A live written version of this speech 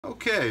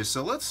Okay,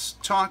 so let's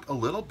talk a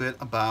little bit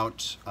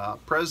about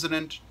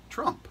President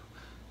Trump.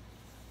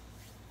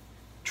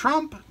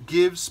 Trump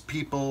gives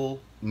people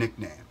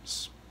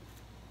nicknames.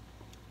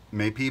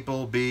 May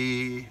people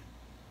be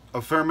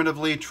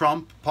affirmatively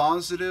Trump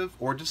positive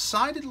or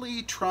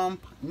decidedly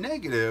Trump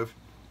negative,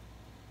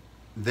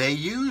 they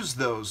use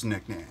those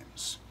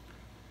nicknames.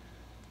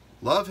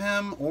 Love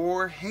him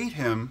or hate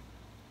him,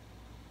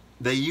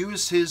 they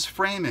use his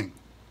framing.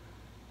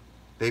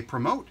 They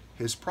promote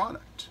his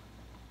product.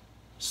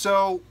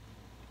 So,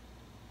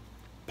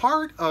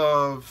 I'm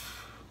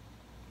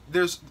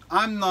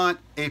not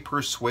a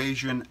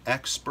persuasion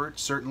expert,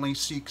 certainly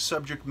seek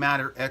subject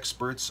matter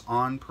experts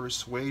on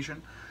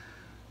persuasion,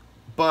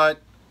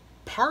 but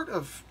part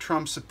of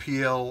Trump's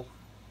appeal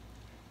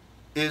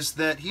is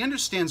that he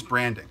understands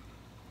branding.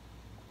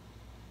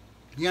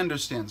 He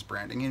understands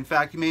branding. In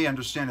fact, he may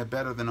understand it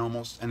better than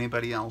almost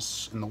anybody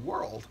else in the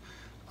world.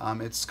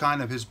 It's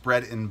kind of his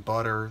bread and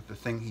butter, the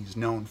thing he's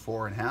known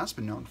for and has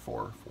been known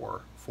for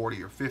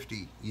 40 or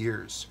 50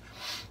 years.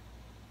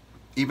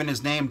 Even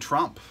his name,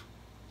 Trump,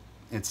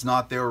 it's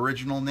not their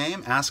original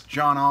name. Ask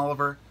John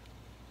Oliver.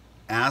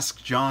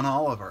 Ask John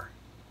Oliver.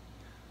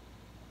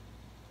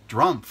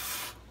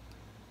 Drumpf.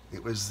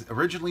 It was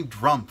originally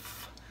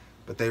Drumpf,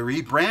 but they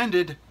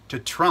rebranded to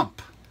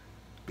Trump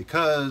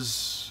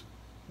because,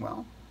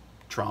 well,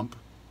 Trump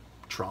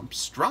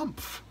trumps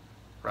Drumpf,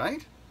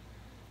 right?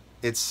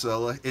 It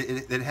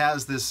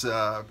has this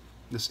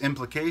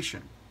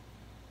implication.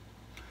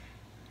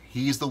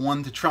 He's the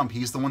one to trump.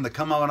 He's the one to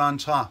come out on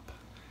top.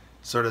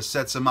 Sort of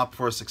sets him up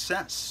for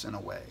success in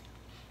a way.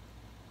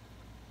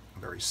 A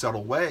very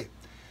subtle way.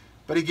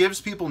 But he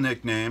gives people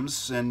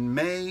nicknames, and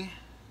may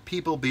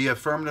people be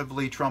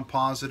affirmatively Trump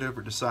positive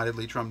or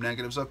decidedly Trump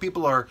negative. So if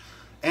people are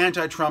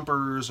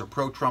anti-Trumpers or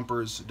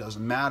pro-Trumpers, it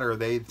doesn't matter.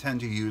 They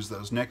tend to use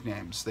those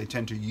nicknames. They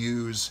tend to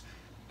use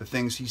the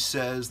things he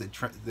says.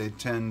 They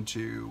tend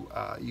to,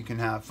 you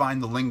can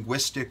find the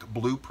linguistic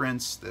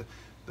blueprints, the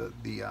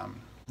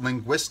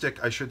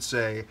linguistic, I should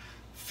say,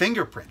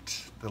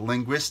 fingerprint, the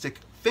linguistic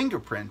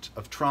fingerprint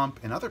of Trump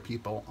and other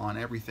people on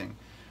everything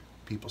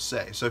people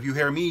say. So if you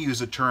hear me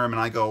use a term and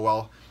I go,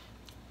 well,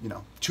 you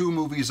know, 2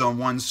 movies on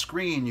one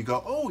screen, you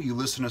go, oh, you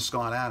listen to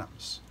Scott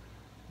Adams.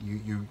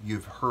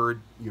 You've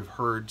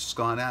heard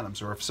Scott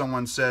Adams. Or if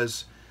someone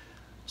says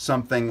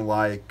something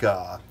like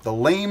the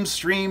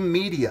lamestream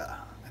media,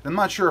 I'm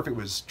not sure if it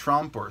was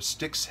Trump or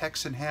Styx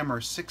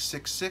Hexenhammer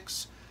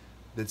 666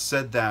 that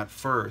said that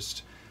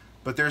first,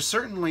 but there's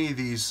certainly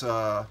these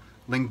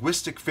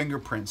linguistic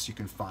fingerprints you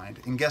can find.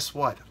 And guess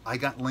what? I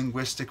got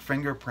linguistic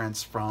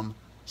fingerprints from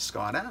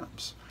Scott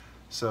Adams.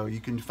 So you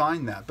can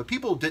find that. But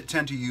people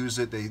tend to use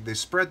it. They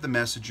spread the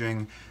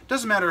messaging.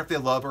 Doesn't matter if they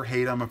love or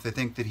hate him, if they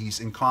think that he's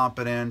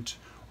incompetent,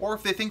 or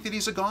if they think that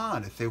he's a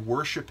god, if they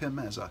worship him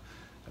as a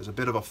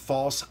bit of a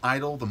false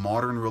idol, the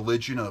modern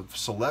religion of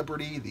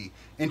celebrity, the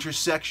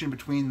intersection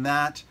between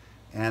that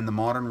and the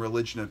modern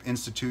religion of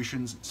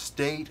institutions and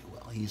state.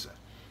 Well, he's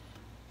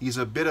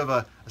a bit of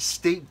a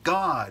state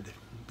god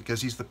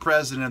because he's the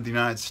president of the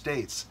United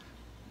States.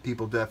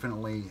 People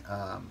definitely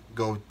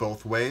go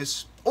both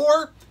ways.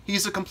 Or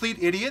he's a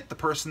complete idiot. The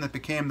person that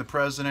became the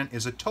president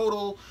is a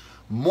total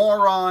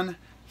moron.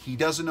 He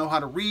doesn't know how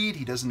to read.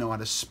 He doesn't know how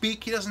to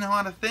speak. He doesn't know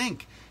how to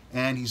think.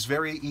 And he's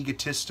very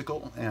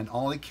egotistical, and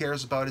all he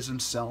cares about is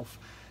himself,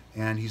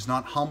 and he's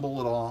not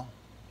humble at all.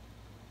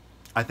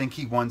 I think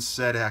he once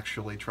said,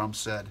 actually, Trump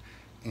said,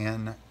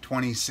 in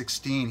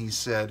 2016, he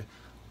said,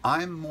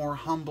 I'm more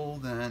humble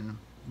than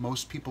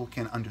most people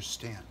can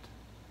understand.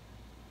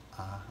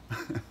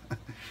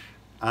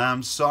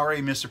 I'm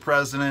sorry, Mr.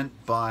 President,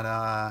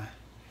 but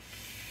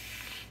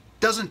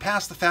doesn't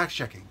pass the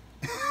fact-checking.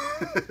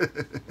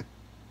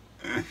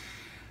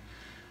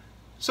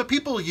 So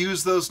people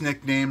use those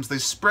nicknames, they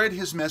spread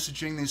his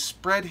messaging, they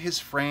spread his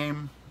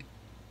frame.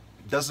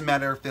 It doesn't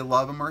matter if they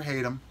love him or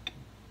hate him.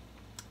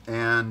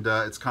 And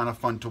it's kind of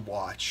fun to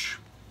watch.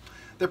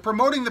 They're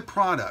promoting the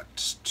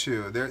product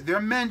too. They're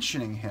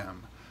mentioning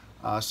him.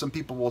 Some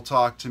people will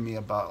talk to me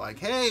about like,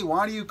 hey,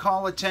 why do you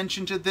call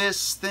attention to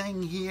this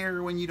thing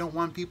here when you don't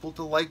want people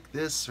to like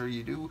this, or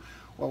you do?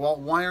 Well,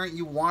 why are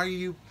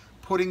you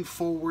putting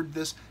forward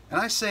this? And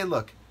I say,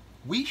 look,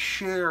 we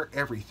share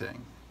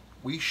everything.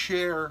 We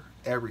share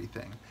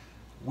everything.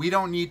 We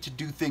don't need to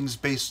do things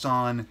based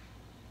on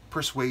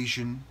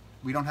persuasion.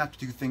 We don't have to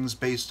do things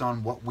based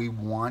on what we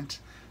want.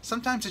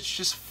 Sometimes it's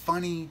just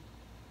funny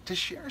to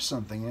share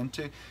something and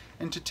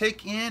to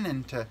take in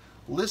and to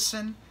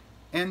listen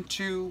and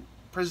to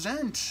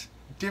present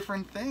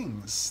different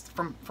things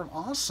from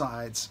all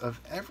sides of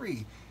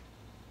every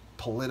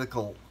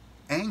political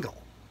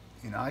angle.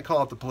 You know, I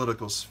call it the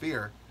political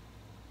sphere.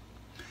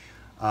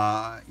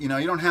 You know,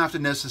 you don't have to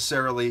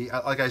necessarily,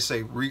 like I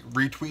say,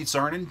 retweets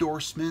aren't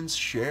endorsements,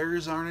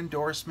 shares aren't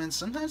endorsements.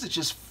 Sometimes it's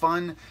just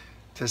fun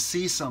to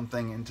see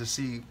something and to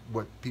see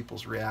what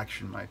people's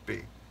reaction might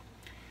be.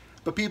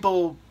 But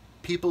people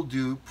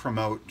do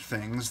promote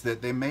things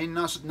that they may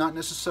not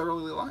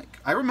necessarily like.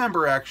 I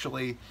remember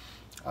actually,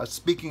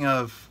 speaking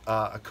of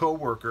a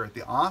coworker at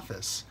the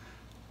office,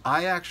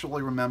 I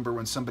actually remember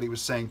when somebody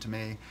was saying to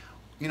me,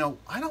 you know,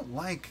 I don't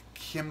like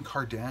Kim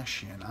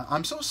Kardashian.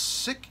 I'm so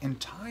sick and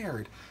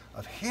tired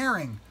of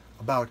hearing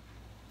about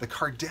the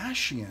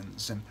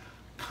Kardashians and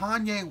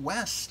Kanye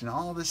West and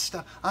all this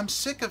stuff. I'm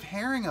sick of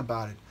hearing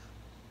about it.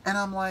 And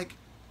I'm like,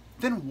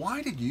 then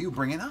why did you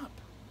bring it up?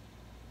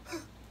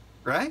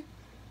 Right?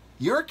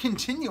 You're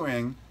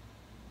continuing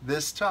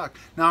this talk.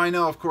 Now, I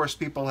know, of course,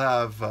 people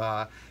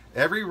have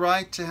every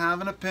right to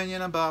have an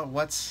opinion about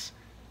what's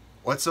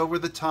over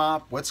the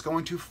top, what's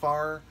going too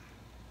far.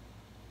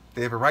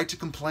 They have a right to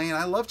complain.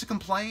 I love to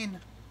complain.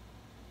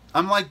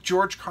 I'm like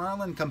George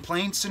Carlin,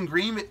 complaints and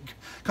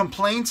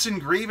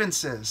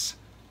grievances.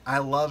 I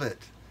love it.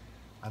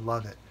 I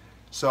love it.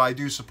 So I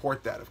do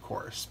support that, of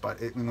course. But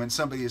when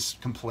somebody is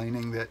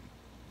complaining that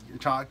you're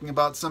talking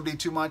about somebody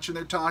too much and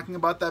they're talking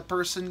about that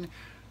person,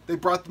 they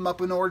brought them up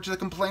in order to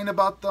complain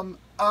about them.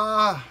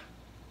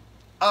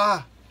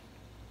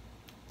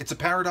 It's a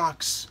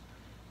paradox.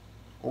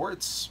 Or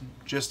it's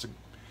just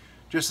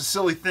a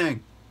silly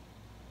thing.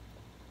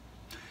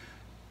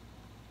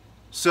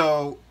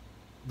 So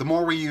the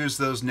more we use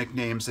those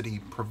nicknames that he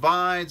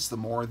provides, the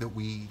more that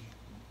we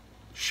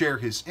share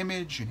his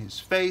image and his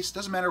face.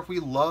 Doesn't matter if we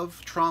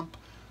love Trump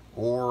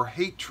or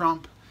hate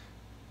Trump.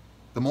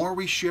 The more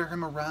we share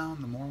him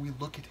around, the more we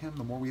look at him,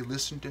 the more we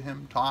listen to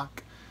him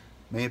talk.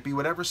 May it be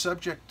whatever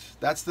subject.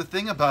 That's the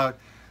thing about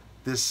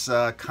this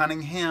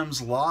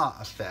Cunningham's law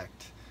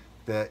effect.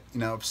 That, you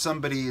know, if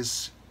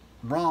somebody's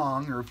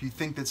wrong, or if you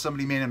think that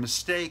somebody made a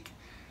mistake,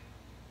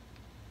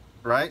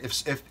 right?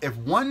 If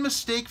one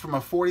mistake from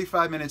a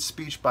 45-minute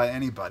speech by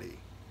anybody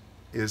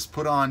is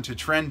put on to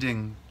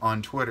trending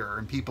on Twitter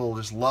and people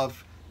just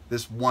love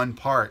this one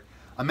part,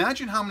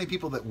 imagine how many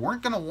people that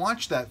weren't going to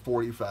watch that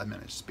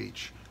 45-minute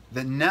speech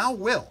that now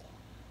will,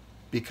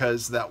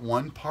 because that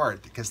one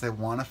part, because they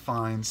want to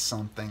find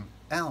something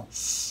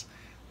else.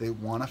 They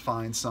want to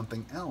find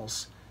something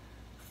else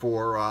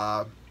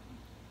for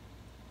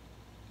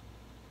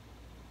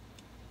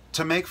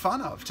to make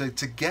fun of,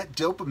 to get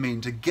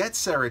dopamine, to get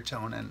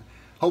serotonin,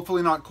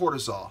 hopefully not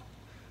cortisol.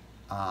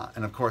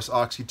 And of course,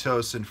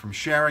 oxytocin from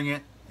sharing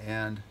it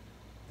and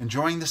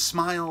enjoying the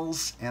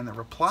smiles and the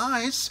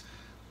replies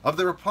of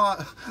the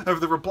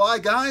reply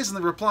guys and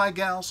the reply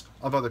gals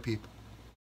of other people.